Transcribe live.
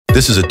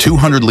This is a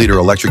 200-liter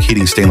electric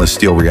heating stainless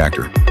steel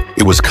reactor.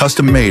 It was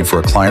custom-made for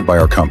a client by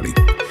our company.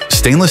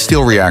 Stainless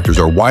steel reactors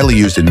are widely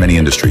used in many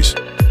industries.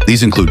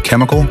 These include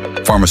chemical,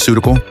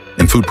 pharmaceutical,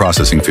 and food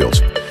processing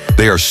fields.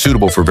 They are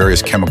suitable for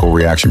various chemical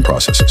reaction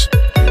processes.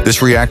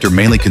 This reactor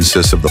mainly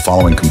consists of the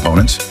following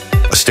components: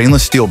 a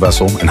stainless steel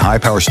vessel and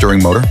high-power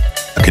stirring motor,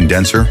 a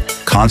condenser,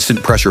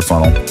 constant pressure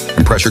funnel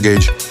and pressure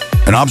gauge,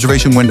 an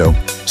observation window,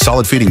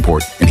 solid feeding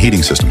port, and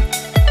heating system.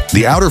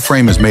 The outer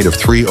frame is made of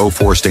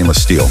 304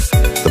 stainless steel.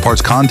 The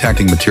parts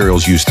contacting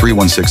materials use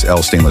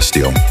 316L stainless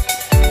steel.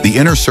 The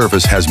inner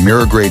surface has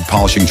mirror-grade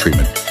polishing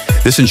treatment.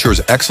 This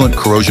ensures excellent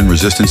corrosion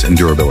resistance and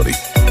durability.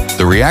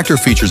 The reactor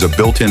features a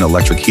built-in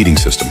electric heating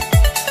system.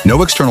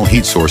 No external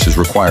heat source is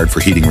required for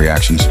heating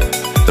reactions.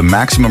 The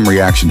maximum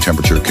reaction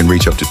temperature can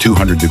reach up to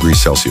 200 degrees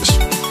Celsius.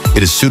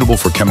 It is suitable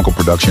for chemical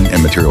production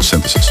and material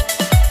synthesis.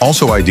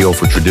 Also ideal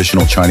for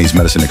traditional Chinese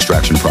medicine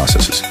extraction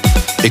processes.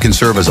 It can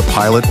serve as a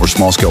pilot or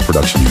small-scale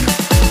production unit.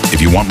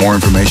 If you want more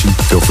information,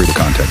 feel free to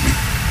contact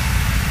me.